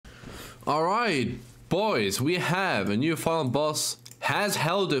Alright, boys, we have a new final boss. Has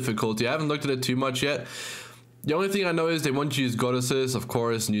hell difficulty. I haven't looked at it too much yet. The only thing I know is they want you to use goddesses, of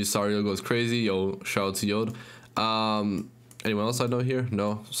course. New Sario goes crazy. Yo, shout out to Yod. Anyone else I know here?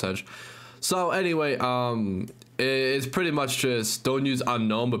 No, Sag. So anyway, it's pretty much just don't use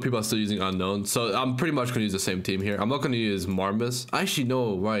unknown, but people are still using unknown. So I'm pretty much gonna use the same team here. I'm not gonna use Marmus. I actually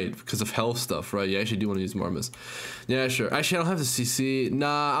know, right, because of health stuff, right? Yeah, I actually do want to use Marmus. Yeah, sure. Actually, I don't have the CC.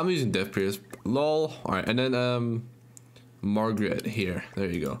 Nah, I'm using Death Pierce. Lol. All right, and then Margaret here. There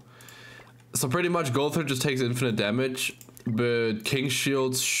you go. So pretty much Goldthird just takes infinite damage, but King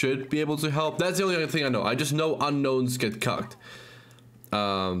Shields should be able to help. That's the only other thing I know. I just know unknowns get cucked.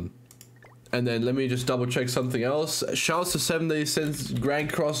 And then let me just double check something else. Shouts to 7 days since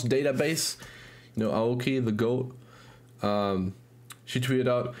Grand Cross database. You know, Aoki, the GOAT. She tweeted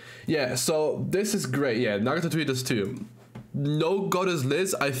out. Yeah, so this is great. Yeah, Nagata tweeted this too. No goddess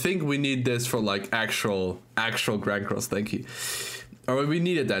Liz. I think we need this for like actual Grand Cross. Thank you. Or we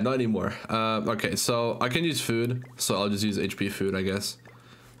needed that, not anymore. Okay, so I can use food. So I'll just use HP food, I guess.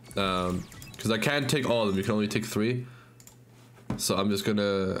 Because I can't take all of them. You can only take 3. So I'm just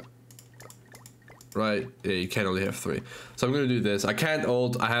gonna... Right, yeah, you can only have 3. So I'm gonna do this. I can't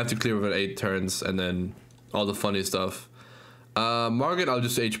ult. I have to clear within 8 turns, and then all the funny stuff. Margaret, I'll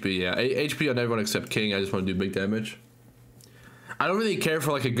just HP. Yeah, HP on everyone except King. I just want to do big damage. I don't really care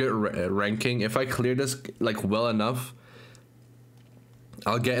for like a good ranking. If I clear this like well enough,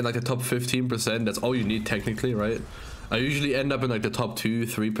 I'll get in like the top 15%. That's all you need technically, right? I usually end up in like the top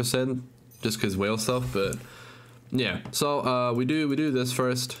 2-3% just because whale stuff. But yeah, so we do this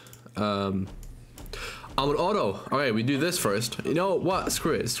first. I'm an auto. Okay, we do this first. You know what?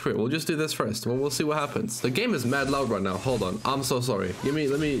 Screw it. We'll just do this first. We'll see what happens. The game is mad loud right now. Hold on. I'm so sorry. Let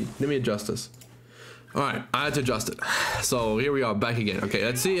me adjust this. All right, I had to adjust it. So here we are back again. Okay,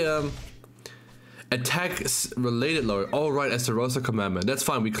 let's see. Attack related lower. Oh right, as the Rosa commandment. That's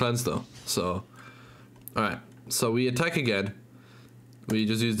fine. We cleanse though. So, all right. So we attack again. We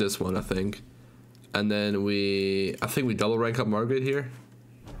just use this one, I think, and then I think we double rank up Margaret here.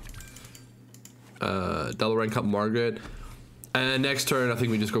 Double rank up Margaret, and next turn I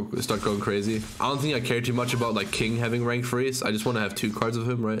think we just start going crazy. I don't think I care too much about like King having rank freeze. I just want to have 2 cards of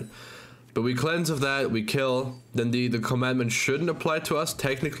him, right? But we cleanse of that, we kill. Then the commandment shouldn't apply to us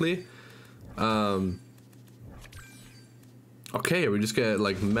technically. Okay, we just get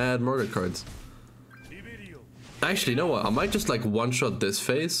like mad Margaret cards. Actually, you know what? I might just like one-shot this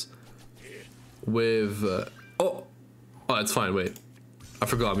phase with oh, it's fine. Wait, I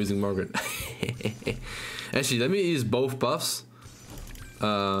forgot I'm using Margaret. Actually, let me use both buffs,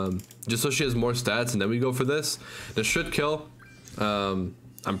 just so she has more stats, and then we go for this. This should kill.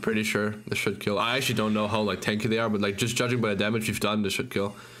 I'm pretty sure this should kill. I actually don't know how like tanky they are, but like just judging by the damage we've done, this should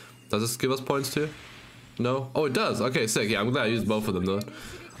kill. Does this give us points too? No? Oh, it does. Okay, sick. Yeah, I'm glad I used both of them though.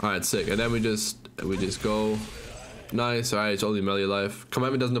 All right, sick. And then we just go. Nice. All right, it's only melee life.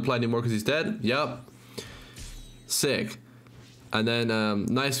 Commandment doesn't apply anymore because he's dead. Yep. Sick. And then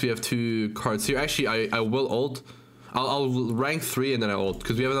nice, we have 2 cards here. Actually, I will ult. I'll rank 3 and then I ult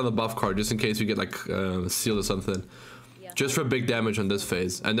because we have another buff card just in case we get like sealed or something. Yeah. Just for big damage on this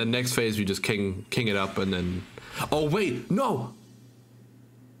phase. And then next phase we just king it up and then. Oh wait, no.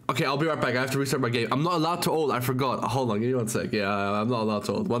 Okay, I'll be right back. I have to restart my game. I'm not allowed to ult. I forgot. Hold on, give me 1 sec. Yeah, I'm not allowed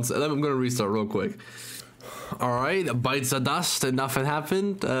to ult. I'm gonna restart real quick. All right, bites the dust and nothing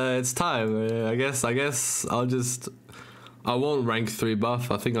happened. It's time. I guess I won't rank 3 buff.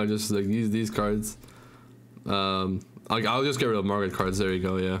 I think I'll just like use these cards. I'll just get rid of Margaret cards. There you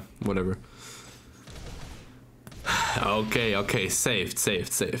go. Yeah, whatever. Okay, saved.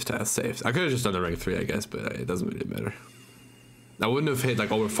 That's saved. I could have just done the rank 3, I guess, but it doesn't really matter. I wouldn't have hit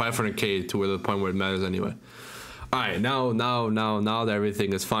like over 500k to the point where it matters anyway. All right, now that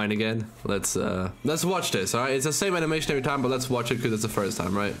everything is fine again, let's watch this. All right, it's the same animation every time, but let's watch it because it's the first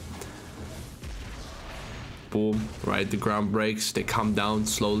time, right? Boom, right, the ground breaks, they come down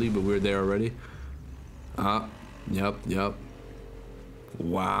slowly, but we're there already. Yep.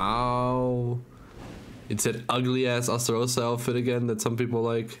 Wow. It's an ugly ass Astarosa outfit again that some people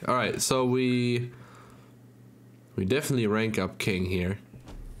like. All right, so we definitely rank up King here.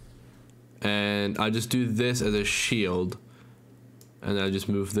 And I just do this as a shield. And I just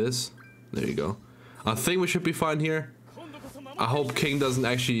move this. There you go. I think we should be fine here. I hope King doesn't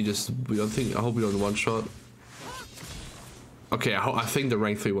actually just, I hope we don't one-shot. Okay, I think the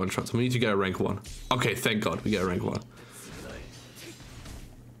rank 3 one-shots. We need to get a rank 1. Okay, thank God we get a rank 1.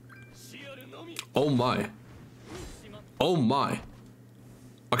 Oh my. Oh my.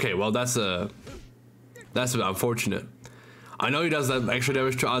 Okay, well that's a bit unfortunate. I know he does that extra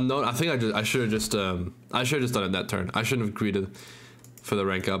damage to unknown. I think I should have just done it that turn. I shouldn't have greeted for the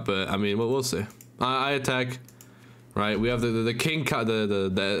rank up, but I mean, we'll see. I attack, right? We have the king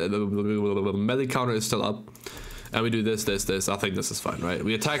the melee counter is still up, and we do this. I think this is fine, right?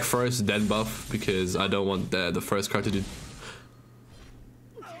 We attack first, then buff, because I don't want the first card to do.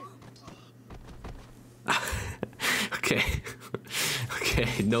 Okay.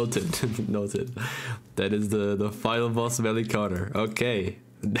 Okay, noted. Noted. That is the final boss melee counter. Okay,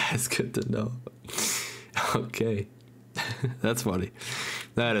 that's good to know. Okay, that's funny.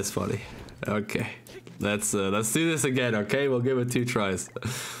 That is funny. Okay, let's do this again. Okay, we'll give it 2 tries.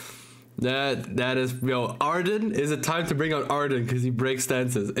 That is, yo, Arden. Is it time to bring out Arden because he breaks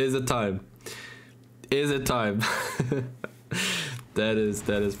stances? Is it time? Is it time? that is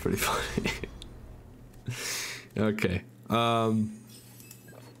pretty funny. Okay.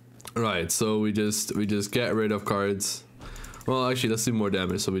 Right, so we just get rid of cards. Well, actually, let's do more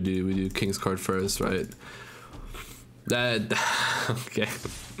damage. So we do King's card first, right? That okay.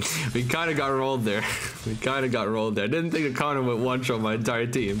 We kind of got rolled there. We kind of got rolled there. I didn't think the counter would one-shot my entire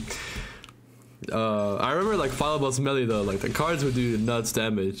team. I remember like Final Boss Melee though, like the cards would do nuts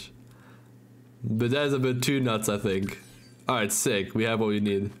damage. But that is a bit too nuts, I think. All right, sick. We have what we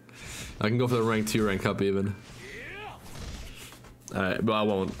need. I can go for the rank 2 rank up even. All right, but I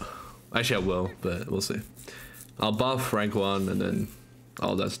won't. Actually, I will, but we'll see. I'll buff rank 1 and then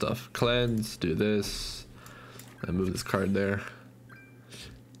all that stuff. Cleanse, do this, and move this card there.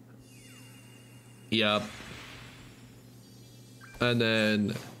 Yep. And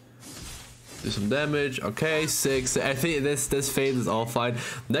then do some damage. Okay, 6. I think this phase is all fine.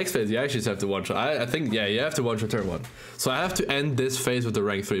 Next phase, you actually just have to one shot. I think, yeah, you have to one shot turn 1. So I have to end this phase with the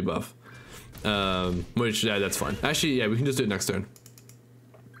rank 3 buff. Which, yeah, that's fine. Actually, yeah, we can just do it next turn.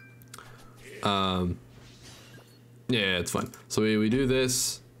 Yeah, it's fine. So we do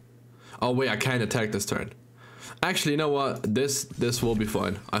this. Oh wait, I can't attack this turn. Actually, you know what? This will be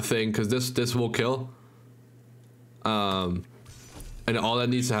fine, I think, because this will kill. And all that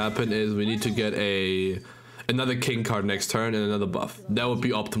needs to happen is we need to get another king card next turn and another buff. That would be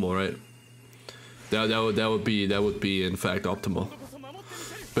optimal, right? That would be in fact optimal.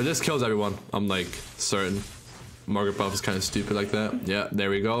 But this kills everyone. I'm like certain. Margaret buff is kind of stupid like that. Yeah, there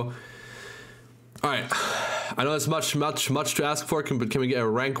we go. All right. I know it's much to ask for, but can we get a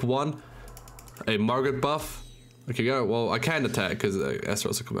rank 1, a Margaret buff? Okay, yeah, well, I can't attack because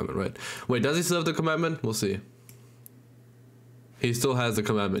Esro's a commandment, right? Wait, does he still have the commandment? We'll see. He still has the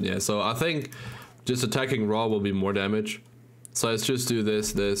commandment, yeah. So I think just attacking raw will be more damage. So let's just do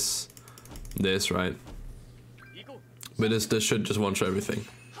this, right? But this should just one-shot everything.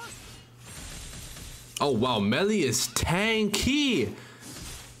 Oh wow, melee is tanky.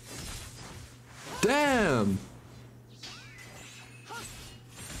 Damn.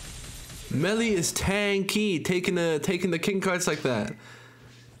 Melee is tanky, taking the king cards like that.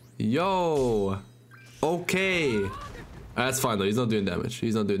 Yo. Okay. That's fine though. He's not doing damage.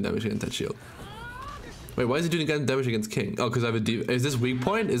 He's not doing damage against that shield. Wait, why is he doing damage against king? Oh, because I have a is this weak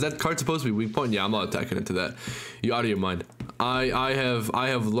point? Is that card supposed to be weak point? Yeah, I'm not attacking into that. You out of your mind. I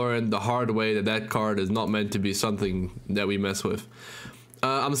have learned the hard way that card is not meant to be something that we mess with.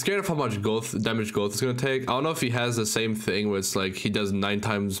 I'm scared of how much damage Goth is gonna take. I don't know if he has the same thing where it's like he does 9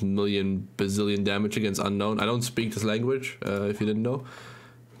 times million bazillion damage against unknown. I don't speak this language, if you didn't know.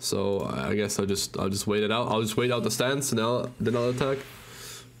 So I guess I'll just wait it out. I'll just wait out the stance and then I'll attack.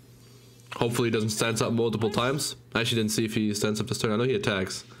 Hopefully he doesn't stance up multiple times. I actually didn't see if he stands up this turn. I know he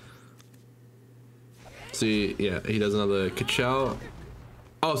attacks. See, yeah, he does another Kachow.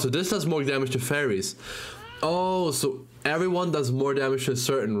 Oh, so this does more damage to fairies. Oh, so everyone does more damage to a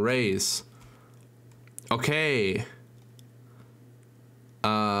certain race. Okay.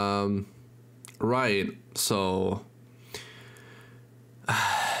 Right. So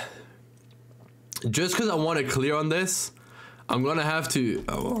just because I want to clear on this, I'm gonna have to.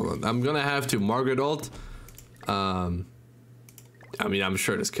 I'm gonna have to Margaret ult. I mean, I'm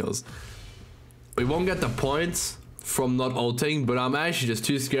sure this kills. We won't get the points from not ulting, but I'm actually just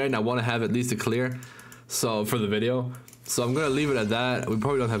too scared and I want to have at least a clear. So for the video, so I'm gonna leave it at that. We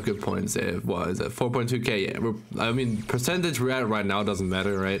probably don't have good points. What is it? 4.2k. Yeah. I mean, percentage we're at right now doesn't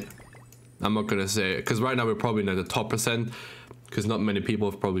matter, right? I'm not gonna say it because right now we're probably not the top percent because not many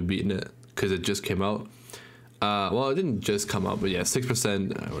people have probably beaten it because it just came out. Well, it didn't just come out, but yeah,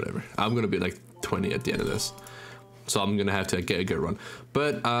 6%, whatever. I'm gonna be like 20 at the end of this. So I'm gonna have to get a good run.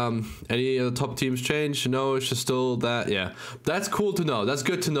 But any of the top teams change? No, it's just still that. Yeah, that's cool to know. That's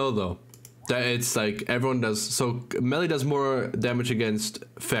good to know though. That it's like everyone does. So melee does more damage against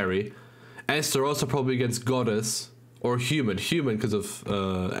fairy. Esther also probably against goddess or human because of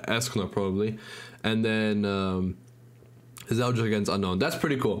Escalon probably, and then Zeldris against Unknown. That's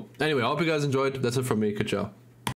pretty cool. Anyway, I hope you guys enjoyed. That's it from me. Good job.